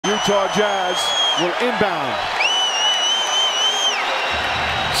Utah Jazz will inbound.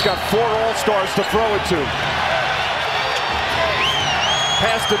 He's got 4 All-Stars to throw it to.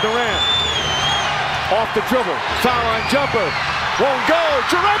 Pass to Durant. Off the dribble. Foul line jumper. Won't go.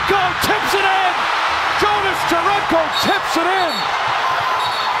 Jerebko tips it in. Jonas Jerebko tips it in.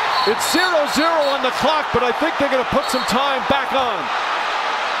 It's 0-0 on the clock, but I think they're going to put some time back on.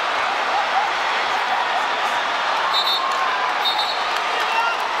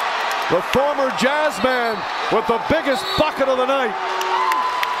 The former Jazz man with the biggest bucket of the night.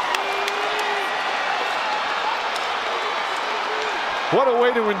 What a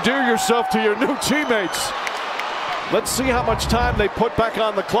way to endear yourself to your new teammates. Let's see how much time they put back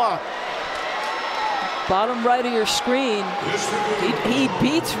on the clock. Bottom right of your screen, he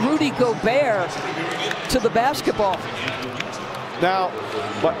beats Rudy Gobert to the basketball. Now,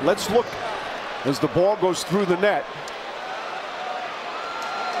 but let's look as the ball goes through the net.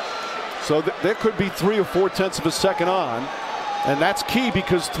 So there could be 3 or 4 tenths of a second on, and that's key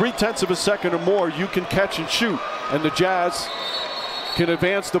because 3 tenths of a second or more you can catch and shoot, and the Jazz can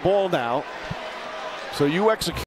advance the ball now. So you execute.